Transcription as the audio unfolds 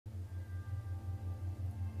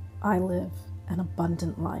I live an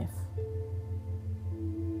abundant life.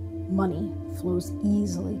 Money flows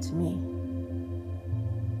easily to me.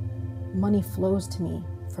 Money flows to me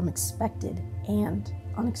from expected and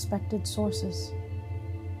unexpected sources.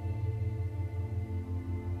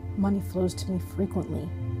 Money flows to me frequently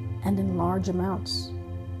and in large amounts.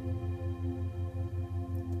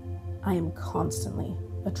 I am constantly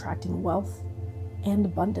attracting wealth and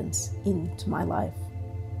abundance into my life.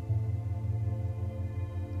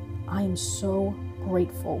 I am so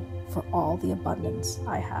grateful for all the abundance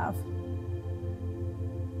I have,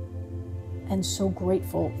 and so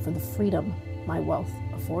grateful for the freedom my wealth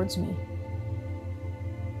affords me.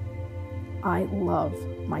 I love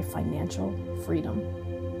my financial freedom.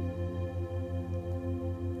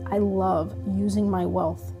 I love using my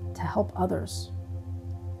wealth to help others.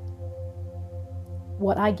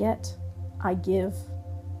 What I get, I give,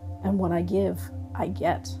 and what I give, I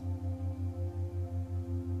get.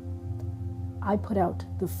 I put out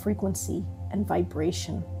the frequency and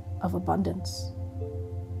vibration of abundance.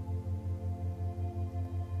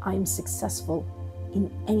 I am successful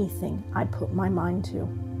in anything I put my mind to.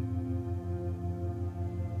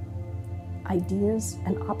 Ideas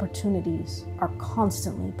and opportunities are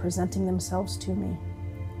constantly presenting themselves to me.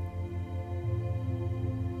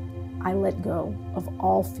 I let go of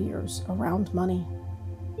all fears around money.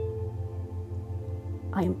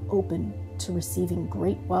 I am open to receiving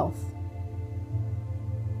great wealth.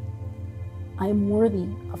 I am worthy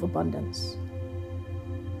of abundance.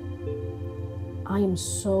 I am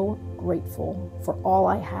so grateful for all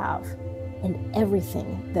I have and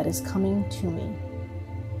everything that is coming to me.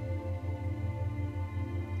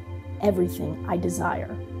 Everything I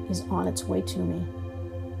desire is on its way to me.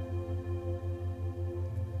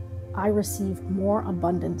 I receive more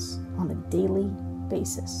abundance on a daily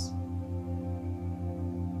basis.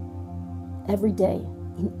 Every day,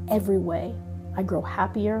 in every way, I grow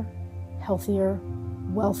happier, healthier,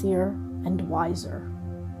 wealthier, and wiser.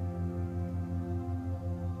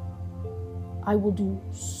 I will do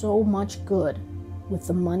so much good with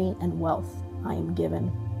the money and wealth I am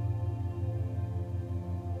given.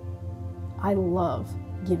 I love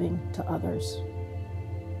giving to others.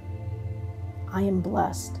 I am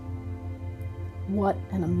blessed. What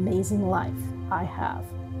an amazing life I have.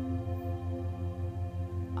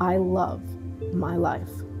 I love my life.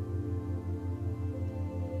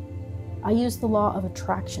 I use the law of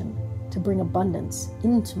attraction to bring abundance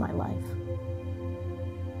into my life.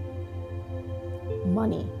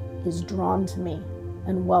 Money is drawn to me,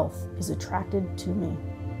 and wealth is attracted to me.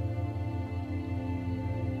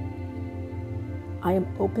 I am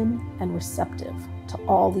open and receptive to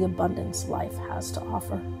all the abundance life has to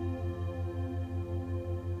offer.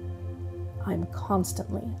 I am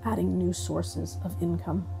constantly adding new sources of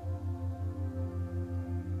income.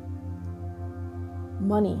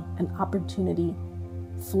 Money and opportunity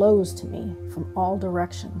flows to me from all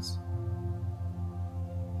directions.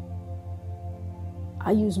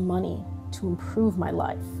 I use money to improve my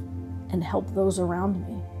life and help those around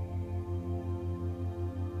me.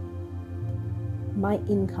 My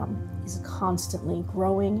income is constantly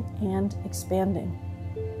growing and expanding.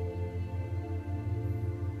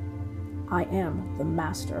 I am the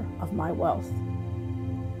master of my wealth.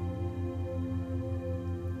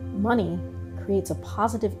 Money creates a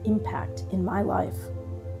positive impact in my life.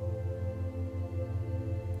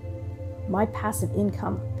 My passive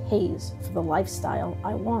income pays for the lifestyle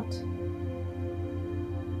I want.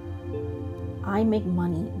 I make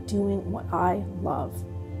money doing what I love.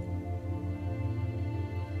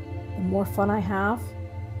 The more fun I have,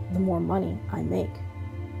 the more money I make.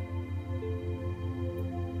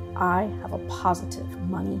 I have a positive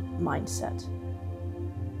money mindset.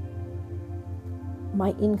 My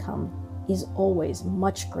income is always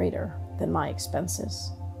much greater than my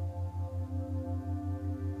expenses.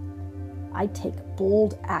 I take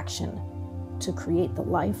bold action to create the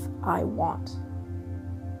life I want.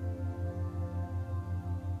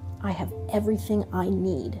 I have everything I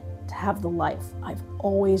need to have the life I've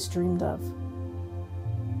always dreamed of.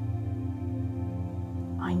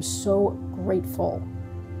 I'm so grateful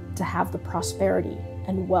to have the prosperity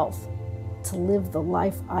and wealth to live the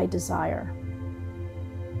life I desire.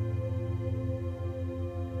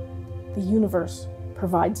 The universe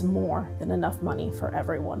provides more than enough money for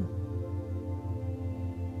everyone.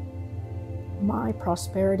 My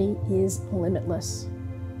prosperity is limitless.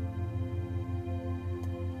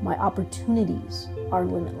 My opportunities are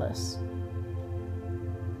limitless.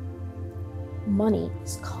 Money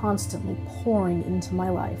is constantly pouring into my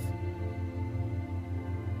life.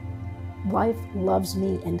 Life loves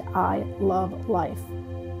me and I love life.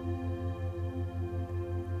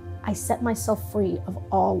 I set myself free of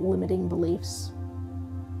all limiting beliefs.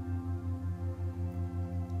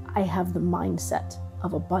 I have the mindset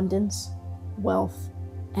of abundance, wealth,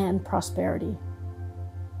 and prosperity.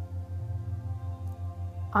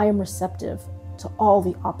 I am receptive to all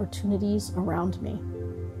the opportunities around me.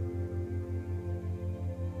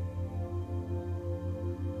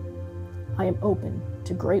 I am open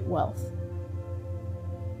to great wealth.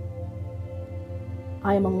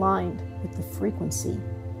 I am aligned with the frequency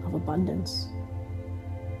of abundance.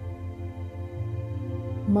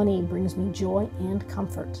 Money brings me joy and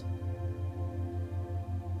comfort.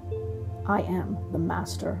 I am the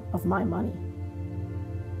master of my money.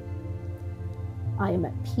 I am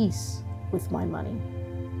at peace with my money.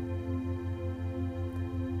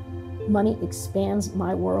 Money expands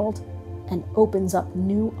my world and opens up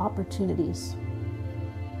new opportunities.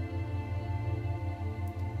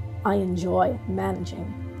 I enjoy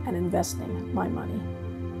managing and investing my money.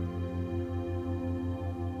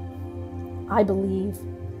 I believe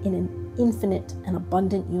in an infinite and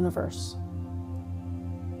abundant universe.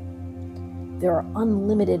 There are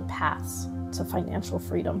unlimited paths to financial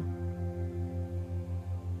freedom.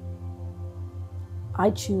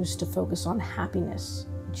 I choose to focus on happiness,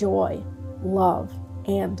 joy, love,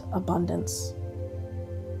 and abundance.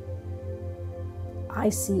 I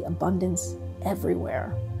see abundance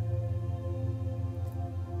everywhere.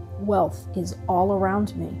 Wealth is all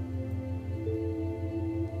around me.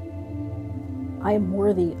 I am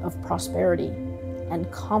worthy of prosperity and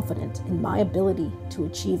confident in my ability to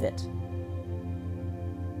achieve it.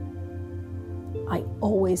 I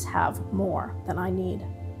always have more than I need.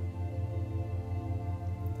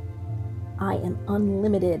 I am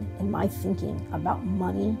unlimited in my thinking about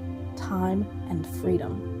money, time, and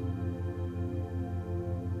freedom.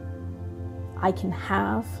 I can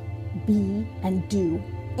have, be, and do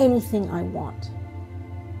anything I want.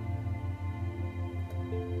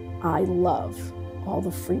 I love all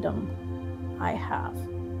the freedom I have.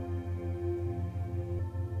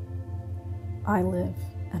 I live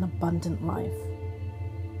an abundant life.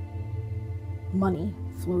 Money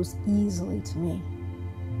flows easily to me.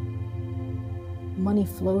 Money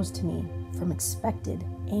flows to me from expected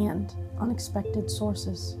and unexpected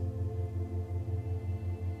sources.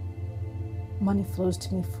 Money flows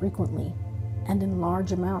to me frequently and in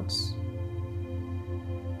large amounts.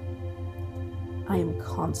 I am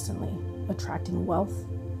constantly attracting wealth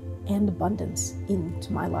and abundance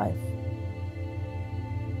into my life.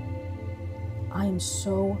 I am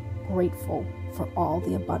so grateful for all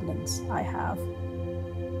the abundance I have,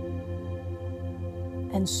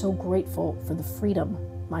 and so grateful for the freedom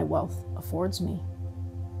my wealth affords me.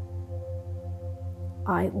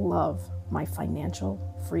 I love my financial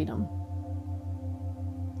freedom.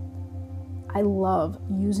 I love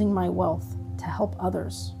using my wealth to help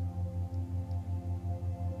others.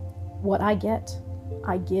 What I get,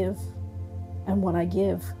 I give, and what I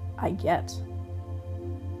give, I get.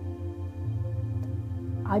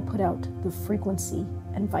 I put out the frequency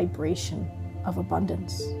and vibration of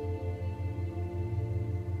abundance.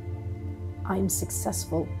 I am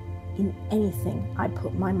successful in anything I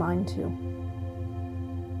put my mind to.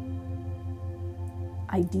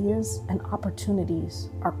 Ideas and opportunities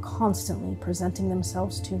are constantly presenting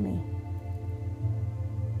themselves to me.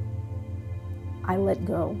 I let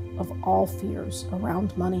go of all fears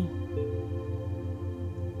around money.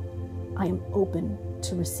 I am open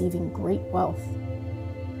to receiving great wealth.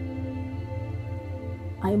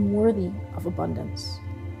 I am worthy of abundance.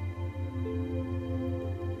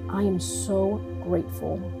 I am so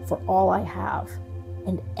grateful for all I have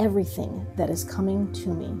and everything that is coming to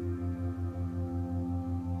me.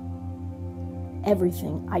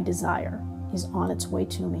 Everything I desire is on its way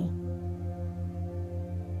to me.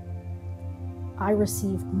 I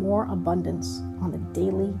receive more abundance on a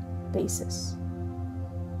daily basis.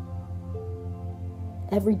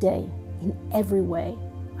 Every day, in every way,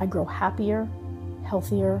 I grow happier,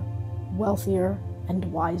 healthier, wealthier, and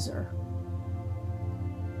wiser.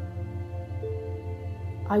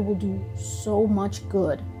 I will do so much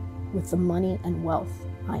good with the money and wealth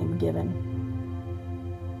I am given.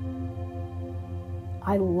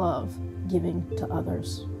 I love giving to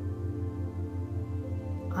others.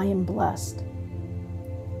 I am blessed.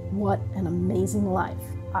 What an amazing life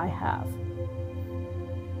I have.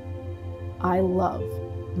 I love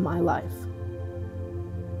my life.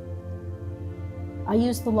 I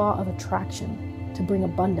use the law of attraction to bring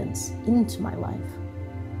abundance into my life.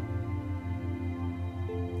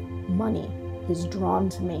 Money is drawn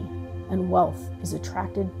to me, and wealth is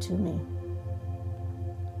attracted to me.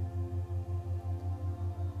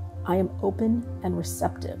 I am open and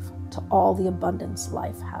receptive to all the abundance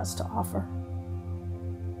life has to offer.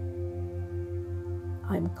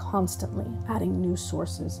 I am constantly adding new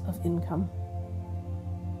sources of income.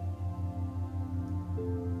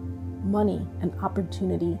 Money and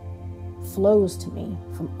opportunity flows to me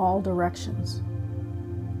from all directions.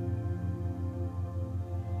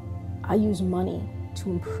 I use money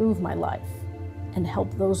to improve my life and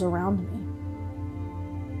help those around me.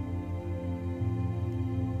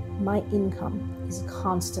 My income is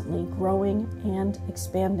constantly growing and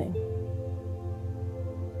expanding.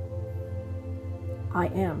 I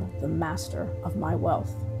am the master of my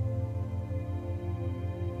wealth.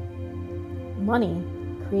 Money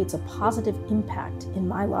creates a positive impact in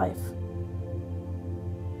my life.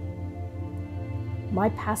 My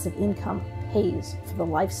passive income pays for the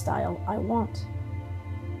lifestyle I want.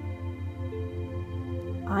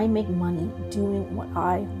 I make money doing what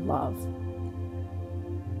I love.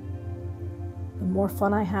 The more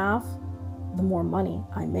fun I have, the more money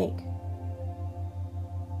I make.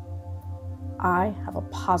 I have a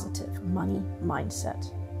positive money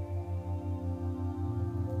mindset.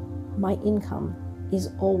 My income is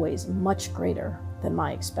always much greater than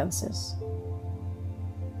my expenses.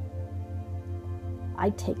 I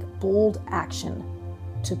take bold action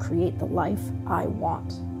to create the life I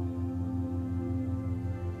want.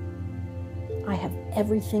 I have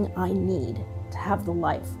everything I need to have the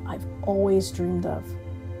life I've always dreamed of.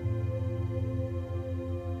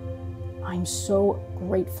 I'm so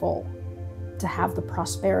grateful to have the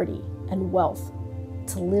prosperity and wealth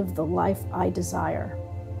to live the life I desire.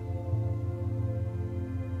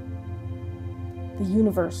 The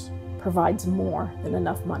universe provides more than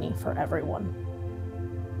enough money for everyone.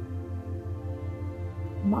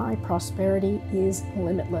 My prosperity is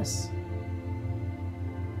limitless.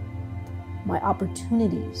 My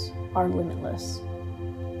opportunities are limitless.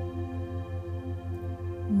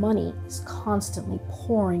 Money is constantly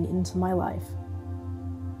pouring into my life.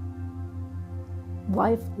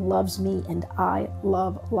 Life loves me and I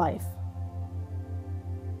love life.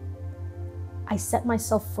 I set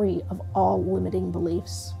myself free of all limiting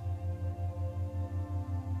beliefs.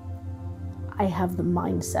 I have the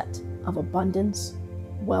mindset of abundance,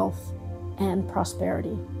 wealth, and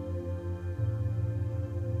prosperity.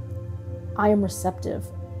 I am receptive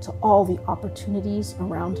to all the opportunities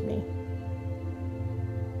around me.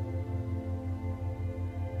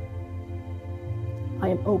 I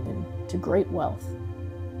am open to great wealth.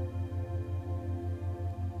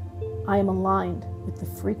 I am aligned with the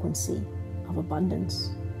frequency of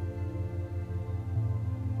abundance.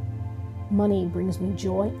 Money brings me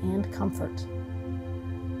joy and comfort.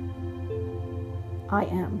 I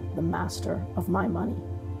am the master of my money.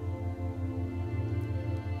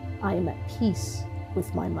 I am at peace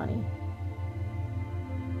with my money.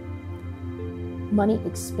 Money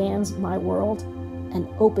expands my world and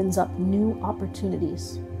opens up new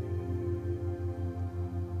opportunities.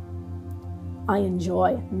 I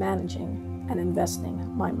enjoy managing and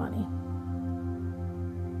investing my money.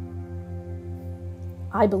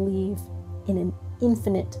 I believe in an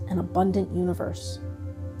infinite and abundant universe.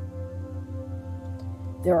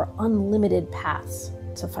 There are unlimited paths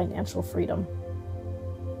to financial freedom.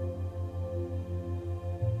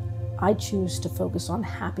 I choose to focus on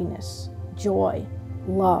happiness, joy,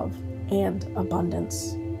 love, and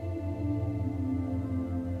abundance.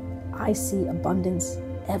 I see abundance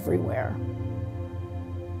everywhere.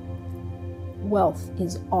 Wealth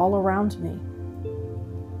is all around me.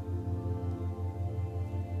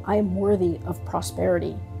 I am worthy of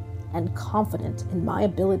prosperity and confident in my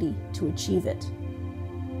ability to achieve it.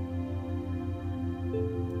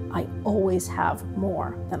 I always have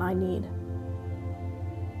more than I need.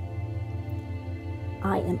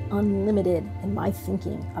 I am unlimited in my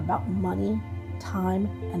thinking about money, time,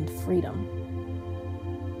 and freedom.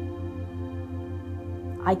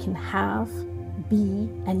 I can have, be,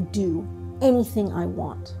 and do anything I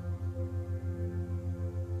want.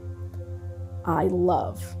 I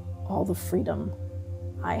love all the freedom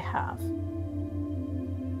I have.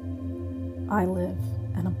 I live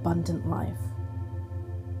an abundant life.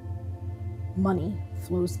 Money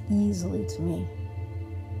flows easily to me.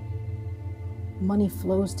 Money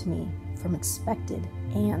flows to me from expected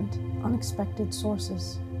and unexpected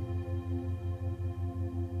sources.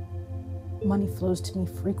 Money flows to me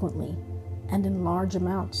frequently and in large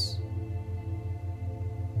amounts.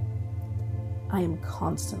 I am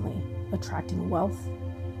constantly attracting wealth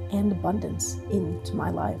and abundance into my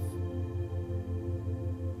life.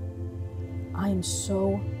 I am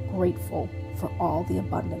so grateful for all the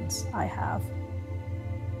abundance I have,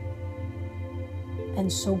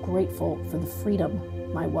 and so grateful for the freedom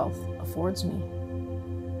my wealth affords me.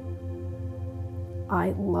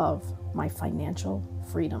 I love my financial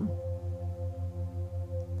freedom.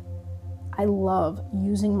 I love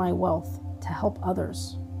using my wealth to help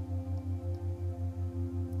others.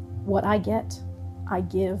 What I get, I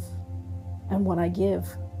give, and what I give,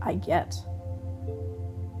 I get.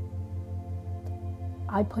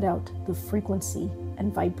 I put out the frequency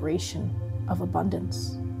and vibration of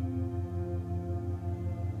abundance.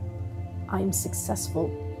 I am successful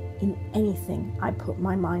in anything I put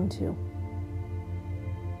my mind to.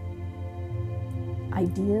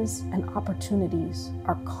 Ideas and opportunities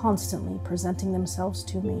are constantly presenting themselves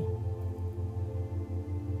to me.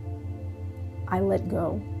 I let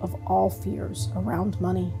go of all fears around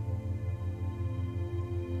money.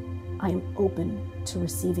 I am open to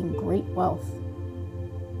receiving great wealth.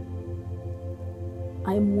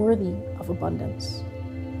 I am worthy of abundance.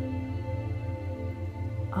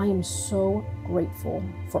 I am so grateful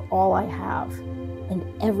for all I have and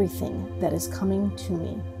everything that is coming to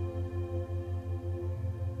me.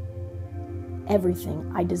 Everything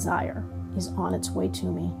I desire is on its way to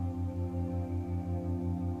me.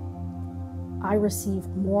 I receive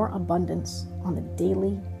more abundance on a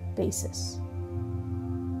daily basis.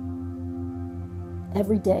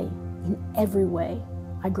 Every day, in every way,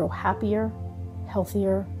 I grow happier,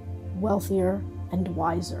 healthier, wealthier, and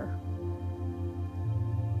wiser.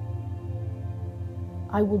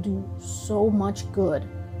 I will do so much good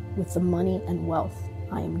with the money and wealth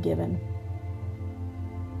I am given.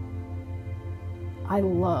 I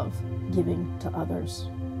love giving to others.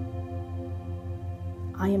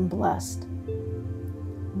 I am blessed.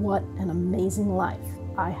 What an amazing life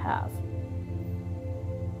I have.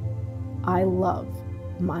 I love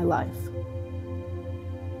my life.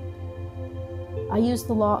 I use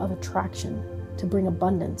the law of attraction to bring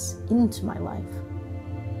abundance into my life.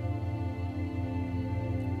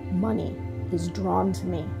 Money is drawn to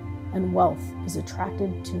me, and wealth is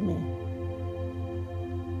attracted to me.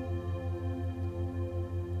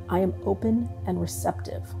 I am open and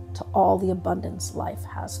receptive to all the abundance life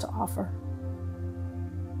has to offer.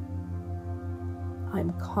 I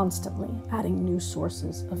am constantly adding new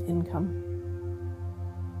sources of income.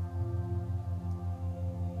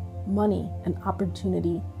 Money and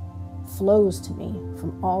opportunity flows to me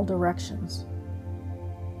from all directions.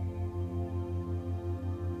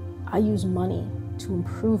 I use money to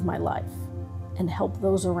improve my life and help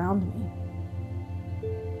those around me.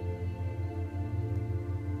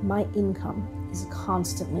 My income is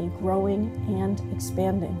constantly growing and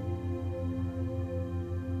expanding.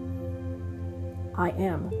 I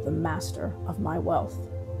am the master of my wealth.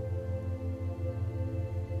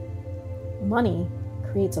 Money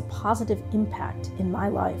creates a positive impact in my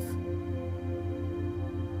life.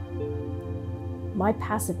 My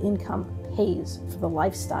passive income pays for the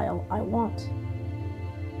lifestyle I want.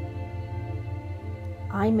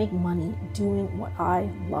 I make money doing what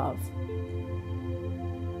I love.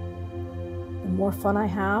 The more fun I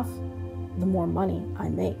have, the more money I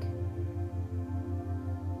make.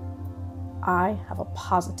 I have a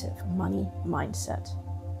positive money mindset.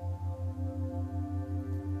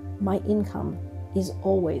 My income is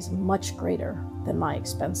always much greater than my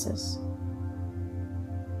expenses.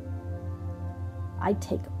 I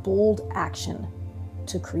take bold action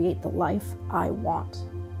to create the life I want.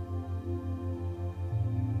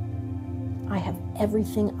 I have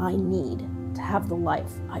everything I need to have the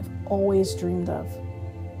life I've always dreamed of.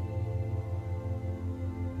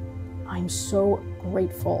 I'm so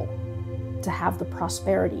grateful to have the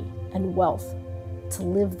prosperity and wealth to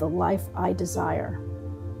live the life I desire.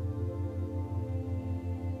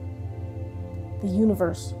 The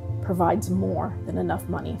universe provides more than enough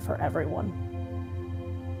money for everyone.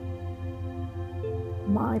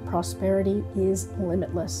 My prosperity is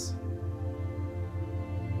limitless.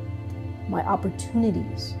 My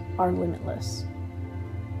opportunities are limitless.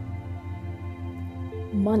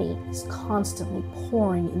 Money is constantly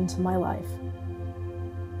pouring into my life.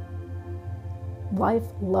 Life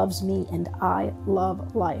loves me and I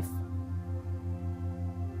love life.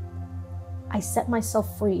 I set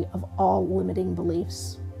myself free of all limiting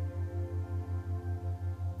beliefs.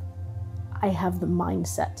 I have the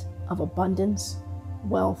mindset of abundance,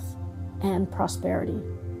 wealth, and prosperity.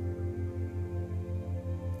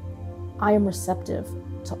 I am receptive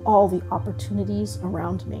to all the opportunities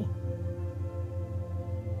around me.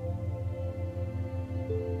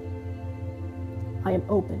 I am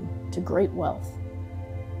open to great wealth.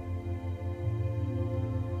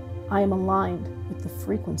 I am aligned with the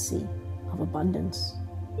frequency of abundance.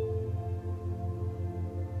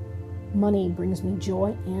 Money brings me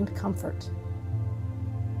joy and comfort.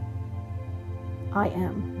 I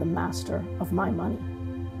am the master of my money.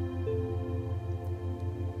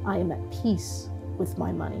 I am at peace with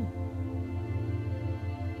my money.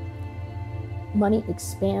 Money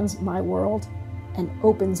expands my world and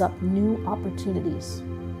opens up new opportunities.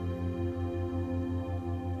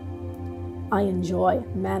 I enjoy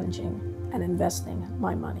managing and investing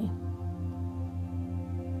my money.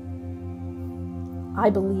 I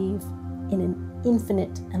believe in an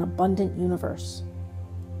infinite and abundant universe.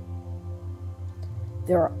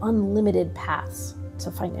 There are unlimited paths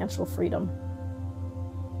to financial freedom.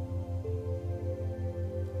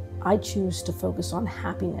 I choose to focus on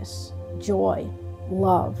happiness, joy,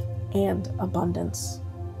 love, and abundance.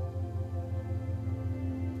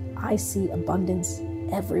 I see abundance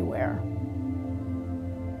everywhere.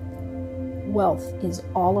 Wealth is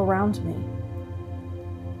all around me.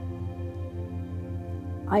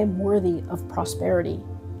 I am worthy of prosperity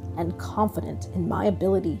and confident in my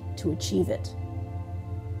ability to achieve it.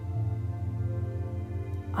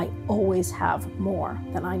 I always have more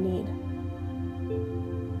than I need.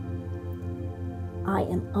 I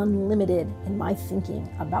am unlimited in my thinking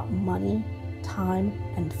about money, time,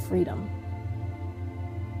 and freedom.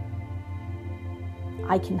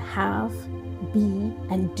 I can have, be,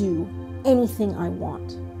 and do anything I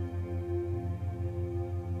want.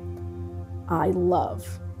 I love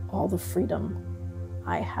all the freedom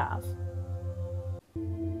I have.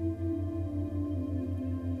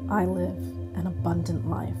 I live an abundant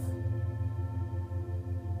life.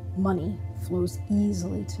 Money flows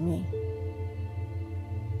easily to me.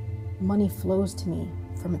 Money flows to me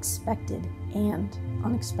from expected and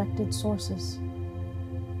unexpected sources.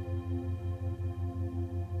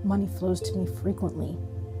 Money flows to me frequently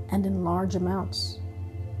and in large amounts.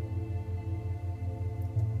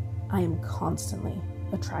 I am constantly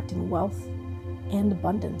attracting wealth and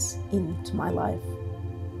abundance into my life.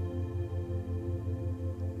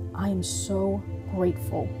 I am so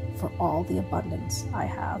grateful for all the abundance I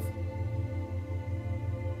have,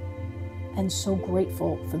 and so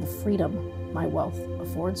grateful for the freedom my wealth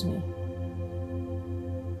affords me.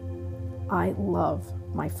 I love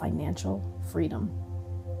my financial freedom.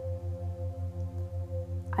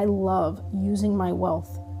 I love using my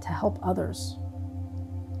wealth to help others.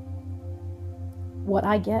 What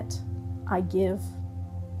I get, I give,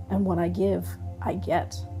 and what I give, I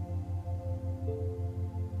get.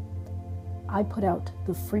 I put out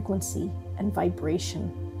the frequency and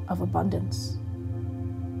vibration of abundance.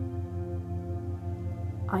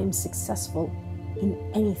 I am successful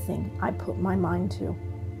in anything I put my mind to.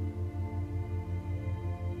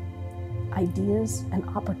 Ideas and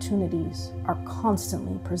opportunities are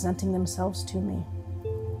constantly presenting themselves to me.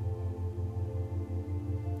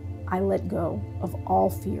 I let go of all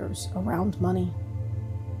fears around money.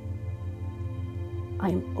 I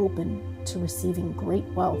am open to receiving great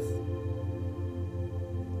wealth.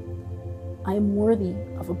 I am worthy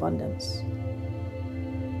of abundance.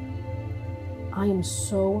 I am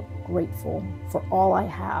so grateful for all I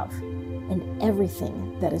have and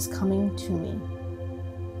everything that is coming to me.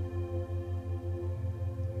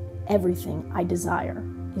 Everything I desire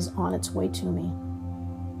is on its way to me.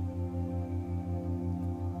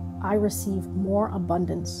 I receive more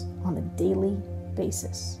abundance on a daily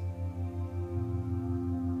basis.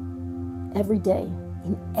 Every day,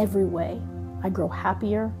 in every way, I grow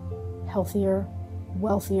happier, healthier,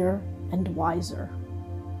 wealthier, and wiser.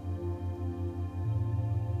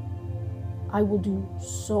 I will do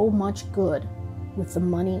so much good with the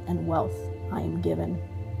money and wealth I am given.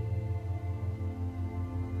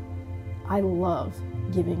 I love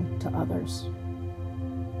giving to others.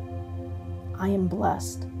 I am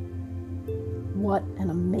blessed. What an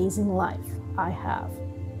amazing life I have.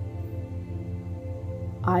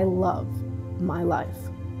 I love my life.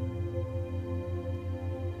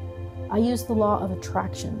 I use the law of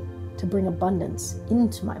attraction to bring abundance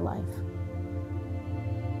into my life.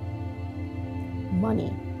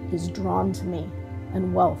 Money is drawn to me,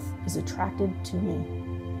 and wealth is attracted to me.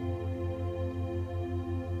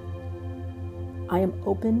 I am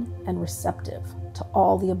open and receptive to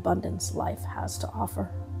all the abundance life has to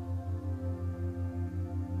offer.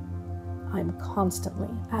 I am constantly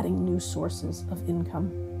adding new sources of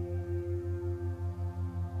income.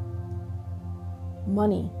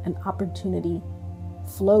 Money and opportunity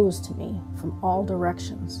flows to me from all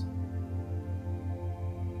directions.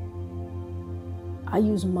 I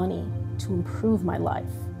use money to improve my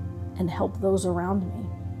life and help those around me.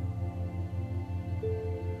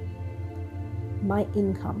 My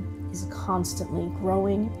income is constantly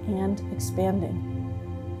growing and expanding.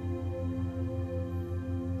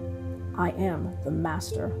 I am the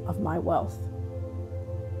master of my wealth.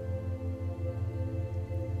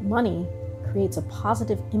 Money creates a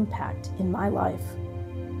positive impact in my life.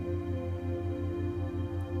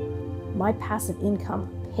 My passive income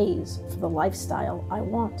pays for the lifestyle I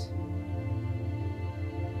want.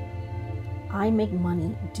 I make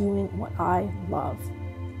money doing what I love.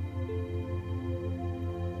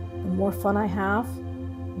 The more fun I have,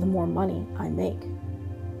 the more money I make.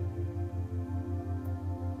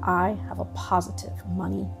 I have a positive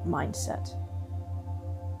money mindset.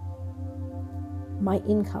 My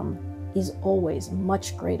income is always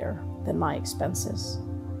much greater than my expenses.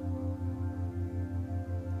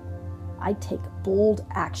 I take bold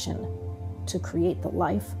action to create the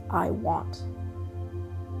life I want.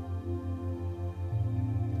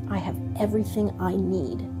 I have everything I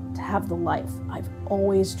need to have the life I've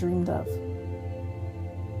always dreamed of.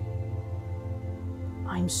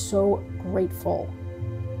 I'm so grateful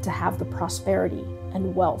to have the prosperity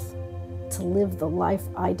and wealth to live the life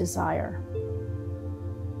I desire.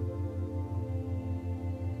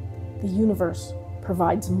 The universe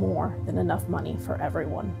provides more than enough money for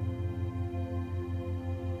everyone.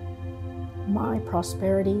 My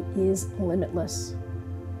prosperity is limitless.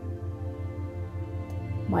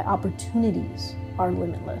 My opportunities are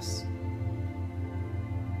limitless.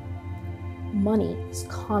 Money is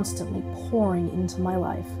constantly pouring into my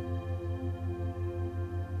life.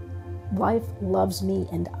 Life loves me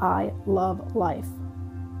and I love life.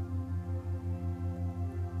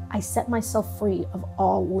 I set myself free of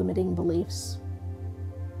all limiting beliefs.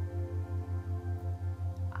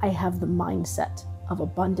 I have the mindset of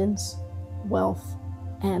abundance, wealth,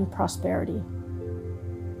 and prosperity.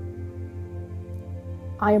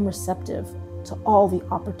 I am receptive to all the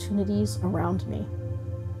opportunities around me.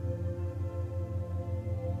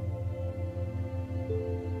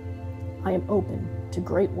 I am open to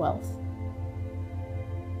great wealth.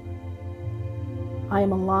 I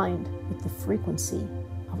am aligned with the frequency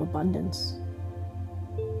of abundance.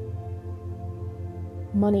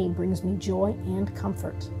 Money brings me joy and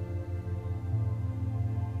comfort.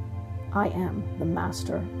 I am the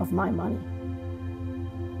master of my money.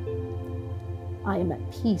 I am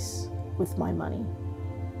at peace with my money.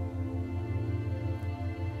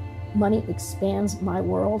 Money expands my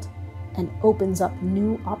world and opens up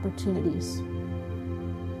new opportunities.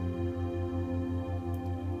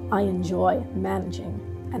 I enjoy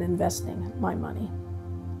managing and investing my money.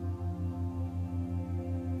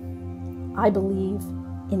 I believe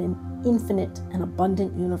in an infinite and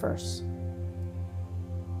abundant universe.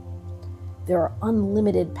 There are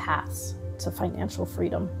unlimited paths to financial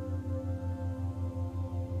freedom.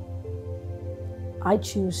 I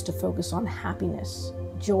choose to focus on happiness,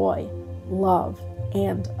 joy, love,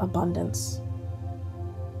 and abundance.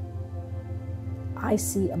 I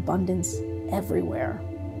see abundance everywhere.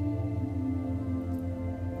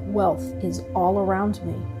 Wealth is all around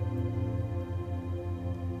me.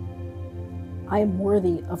 I am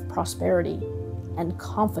worthy of prosperity and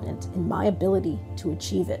confident in my ability to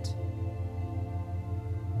achieve it.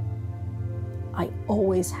 I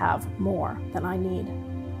always have more than I need.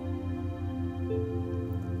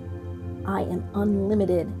 I am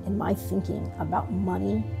unlimited in my thinking about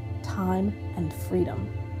money, time, and freedom.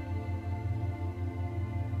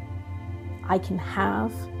 I can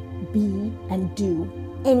have, be, and do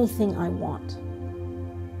anything I want.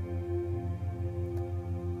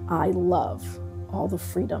 I love all the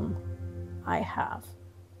freedom I have.